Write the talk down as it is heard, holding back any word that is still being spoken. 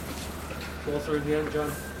Closer in the end,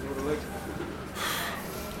 John. You would have liked.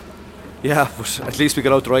 Yeah, but at least we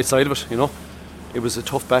got out the right side of it, you know. It was a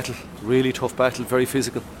tough battle, really tough battle, very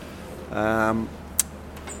physical.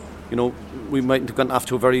 You know, we mightn't have gotten off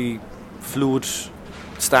to a very fluid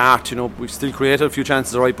start, you know. We still created a few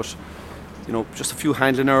chances, all right, but, you know, just a few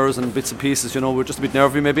handling errors and bits and pieces, you know. We're just a bit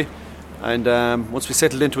nervy maybe. And once we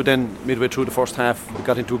settled into it then, midway through the first half, we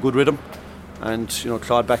got into a good rhythm and, you know,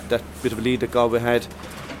 clawed back that bit of a lead that Galway had.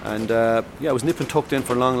 And, yeah, it was nip and tucked in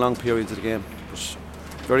for long, long periods of the game. But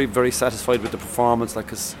very, very satisfied with the performance, like,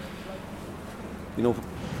 'cause, you know,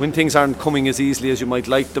 when things aren't coming as easily as you might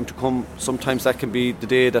like them to come, sometimes that can be the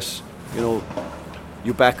day that, you know,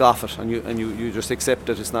 you back off it and you just accept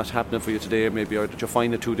that it's not happening for you today, maybe, or that you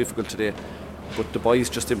find it too difficult today. But the boys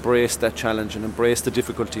just embraced that challenge and embraced the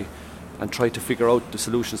difficulty and tried to figure out the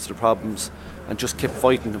solutions to the problems and just kept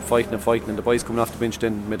fighting and fighting and fighting. And the boys coming off the bench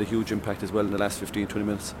then made a huge impact as well in the last 15-20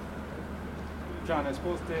 minutes. John, I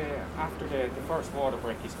suppose after the first water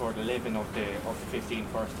break, you scored 11 of the 15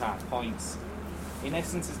 first half points. In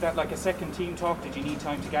essence, is that like a second team talk? Did you need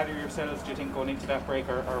time to gather yourselves, do you think, going into that break,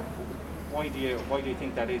 or why do you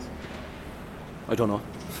think that is? I don't know.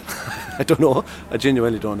 I don't know. I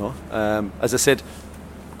genuinely don't know. As I said,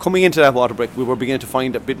 coming into that water break, we were beginning to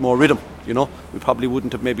find a bit more rhythm. You know, we probably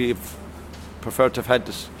wouldn't have maybe preferred to have had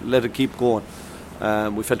this, let it keep going.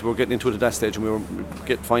 We felt we were getting into it at that stage, and we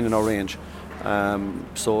were finding our range.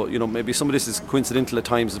 So, you know, maybe some of this is coincidental at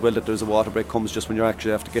times as well, that there's a water break comes just when you're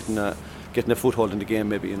actually after getting a foothold in the game,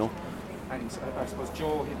 maybe, you know. And I suppose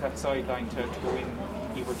Joe hit that sideline to go in.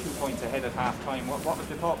 You were 2 points ahead at half time. What was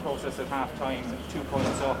the thought process at half time? 2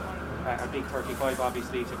 points up, a big 35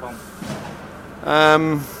 obviously to come.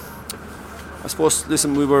 I suppose,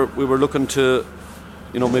 listen, we were looking to,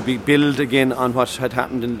 you know, maybe build again on what had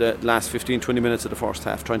happened in the last 15-20 minutes of the first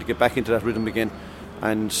half, trying to get back into that rhythm again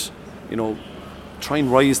and, you know, try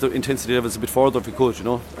and rise the intensity levels a bit further if we could, you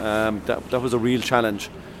know. That was a real challenge.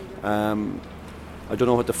 I don't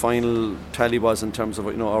know what the final tally was in terms of,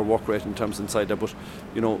 you know, our work rate in terms inside there, but,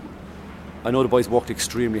 you know, I know the boys worked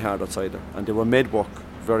extremely hard outside there, and they were made work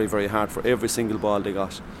very, very hard for every single ball they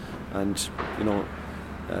got. And, you know,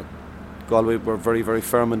 Galway were very, very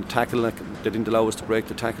firm in the tackle. Like, they didn't allow us to break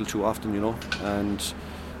the tackle too often, you know. And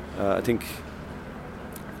I think,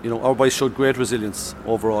 you know, our boys showed great resilience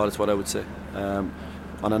overall, is what I would say. On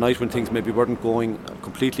a night when things maybe weren't going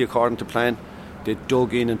completely according to plan, they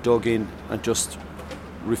dug in and just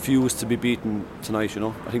refused to be beaten tonight, you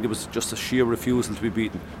know. I think it was just a sheer refusal to be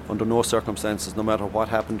beaten under no circumstances, no matter what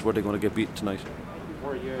happened, were they going to get beaten tonight.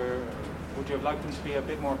 Would you have liked them to be a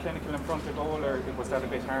bit more clinical in front of goal, or was that a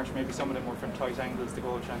bit harsh? Maybe some of them were from tight angles, the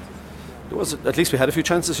goal chances. At least we had a few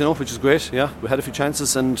chances, you know, which is great. Yeah, we had a few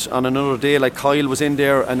chances, and on another day, like, Kyle was in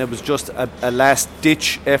there, and it was just a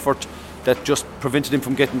last-ditch effort that just prevented him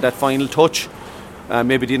from getting that final touch.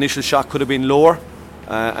 Maybe the initial shot could have been lower,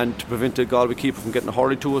 and to prevent the Galway keeper from getting a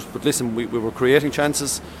hurry to it. But listen, we were creating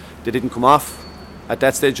chances. They didn't come off. At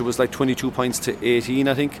that stage, it was like 22 points to 18,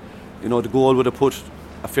 I think. You know, the goal would have put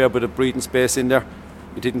a fair bit of breathing space in there.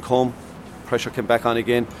 It didn't come. Pressure came back on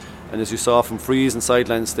again. And as you saw from frees and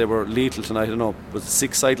sidelines, they were lethal tonight. I don't know, was it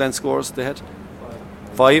 6 sideline scores they had?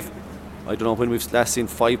 5? I don't know when we've last seen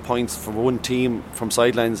 5 points for one team from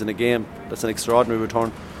sidelines in a game. That's an extraordinary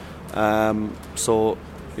return. So,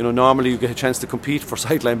 you know, normally you get a chance to compete for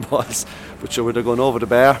sideline balls, but sure, they're going over the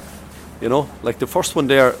bar. You know, like the first one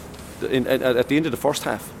there, at the end of the first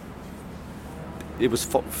half, there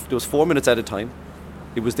was 4 minutes at a time.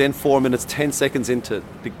 It was then 4 minutes 10 seconds into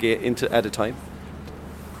at a time.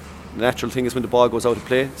 The natural thing is when the ball goes out of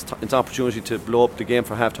play, it's an opportunity to blow up the game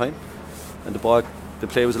for half time, and the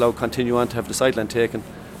play was allowed to continue on to have the sideline taken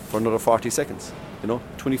for another 40 seconds. You know,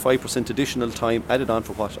 25% additional time added on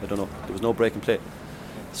for what? I don't know. There was no break in play.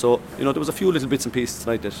 So, you know, there was a few little bits and pieces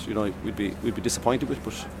tonight that, you know, we'd be disappointed with,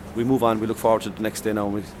 but we move on. We look forward to the next day now,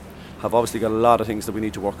 and we have obviously got a lot of things that we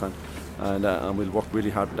need to work on, and we'll work really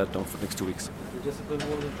hard on that now for the next 2 weeks. The discipline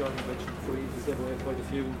one, John, you mentioned frees, you gave away quite a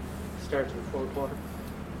few starting the fourth quarter.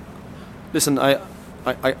 Listen,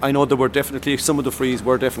 I know there were definitely, some of the frees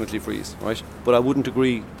were definitely frees, right? But I wouldn't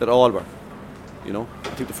agree that all were. You know, I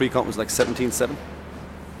think the free count was like 17-7.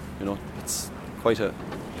 You know, it's quite a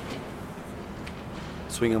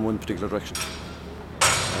swing in one particular direction.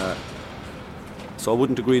 So I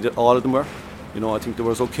wouldn't agree that all of them were. You know, I think there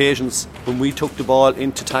was occasions when we took the ball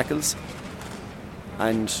into tackles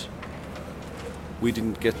and we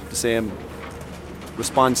didn't get the same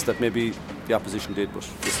response that maybe the opposition did, but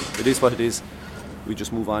listen, it is what it is. We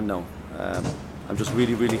just move on now. I'm just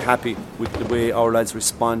really, really happy with the way our lads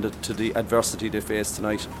responded to the adversity they faced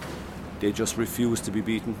tonight. they just refused to be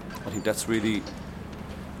beaten. I think that's really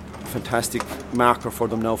a fantastic marker for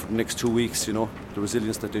them now for the next 2 weeks. You know, the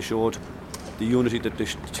resilience that they showed, the unity that the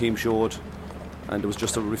team showed, and there was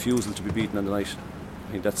just a refusal to be beaten on the night.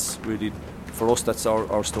 I think that's really, for us, that's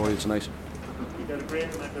our story tonight. You got a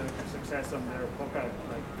great amount of success on their puck out.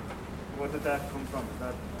 Like, what did that come from?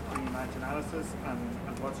 That pre-match analysis,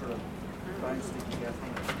 and what sort of points did you get from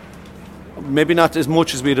it? Maybe not as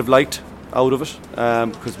much as we'd have liked out of it,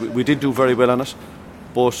 because we did do very well on it.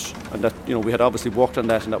 But, and that, you know, we had obviously worked on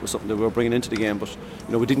that, and that was something that we were bringing into the game. But,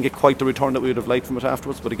 you know, we didn't get quite the return that we would have liked from it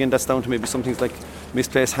afterwards. But again, that's down to maybe some things like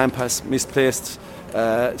misplaced hand pass, misplaced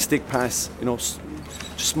stick pass. You know, just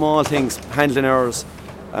small things, handling errors,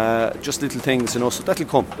 just little things. You know, so that'll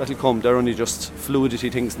come. They're only just fluidity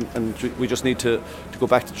things, and we just need to go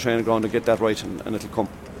back to the training ground and get that right, and it'll come.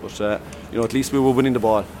 But you know, at least we were winning the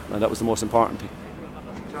ball, and that was the most important thing.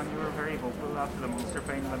 John, you were very hopeful after the Munster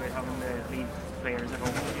final about having the lead players at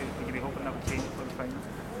home. Would you be hoping that would change for the final?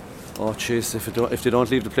 Oh, jeez, if they don't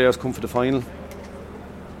leave the players come for the final,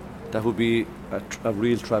 that would be a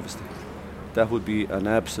real travesty. That would be an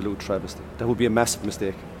absolute travesty. That would be a massive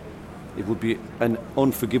mistake. It would be an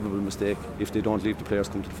unforgivable mistake if they don't leave the players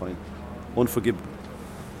come to the final.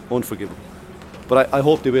 Unforgivable. But I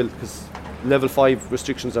hope they will, because level 5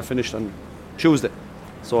 restrictions are finished on Tuesday.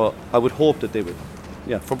 So I would hope that they will.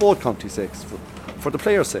 Yeah, for both counties' sakes, for the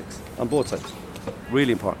players' sakes, on both sides.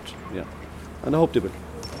 Really important, yeah. And I hope they will.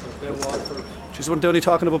 She's weren't they only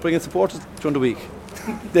talking about bringing supporters during the week?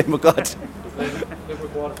 Name of God.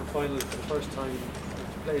 Limerick Waterford final for the first time.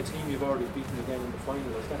 To play a team you've already beaten again in the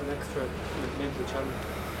final, is that an extra mental challenge?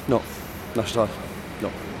 No, not at all.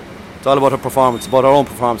 No. It's all about our performance, about our own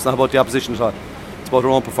performance, not about the opposition at all. It's about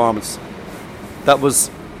our own performance. That was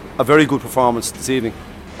a very good performance this evening,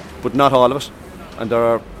 but not all of it. And there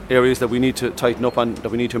are areas that we need to tighten up on, that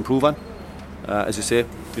we need to improve on. As you say,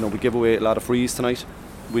 you know, we gave away a lot of frees tonight.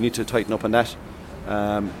 We need to tighten up on that.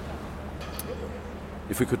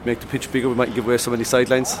 If we could make the pitch bigger, we might give away so many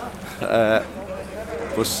sidelines. But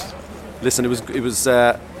listen, it was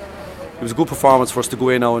a good performance for us to go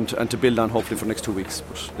in now and to build on, hopefully, for the next 2 weeks.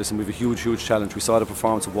 But listen, we have a huge challenge. We saw the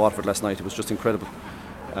performance of Waterford last night. It was just incredible,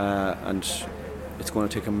 and it's going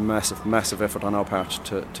to take a massive effort on our part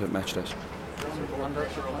to match that.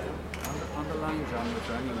 On the line, John, was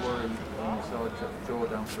there any worry when you saw Joe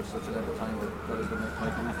down for such a length of time that it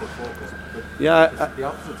might lose their focus? But yeah, the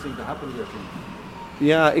opposite seemed to happen to your team.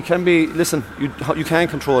 Yeah, it can be. Listen, you can't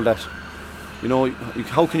control that. You know,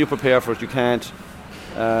 how can you prepare for it? You can't.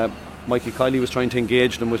 Mikey Kiley was trying to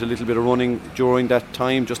engage them with a little bit of running during that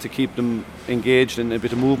time, just to keep them engaged in a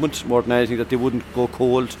bit of movement, more than anything, that they wouldn't go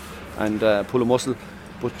cold and pull a muscle.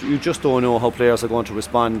 But you just don't know how players are going to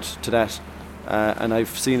respond to that. And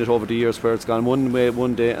I've seen it over the years where it's gone one way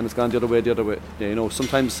one day and it's gone the other way the other way. You know,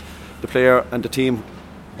 sometimes the player and the team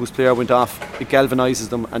whose player went off, it galvanises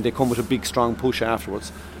them and they come with a big strong push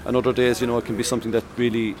afterwards. And other days, you know, it can be something that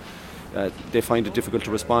really they find it difficult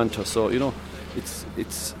to respond to. So, you know,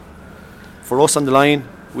 it's for us on the line,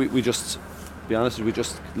 we just, to be honest, we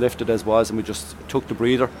just left it as was and we just took the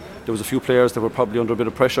breather. There was a few players that were probably under a bit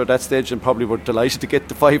of pressure at that stage and probably were delighted to get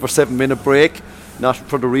the 5 or 7 minute break, not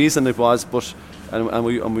for the reason it was, but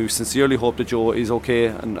and we sincerely hope that Joe is okay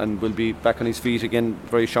and will be back on his feet again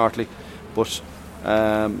very shortly. But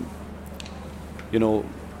you know,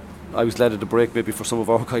 I was glad at the break maybe for some of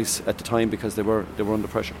our guys at the time because they were under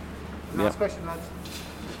pressure. Last question, lads.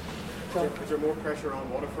 Is there more pressure on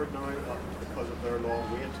Waterford now because of their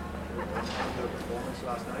long wait and their performance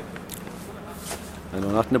last night? I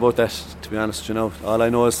know nothing about that, to be honest. You know, all I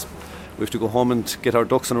know is we have to go home and get our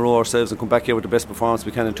ducks in a row ourselves and come back here with the best performance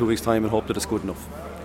we can in 2 weeks' time and hope that it's good enough.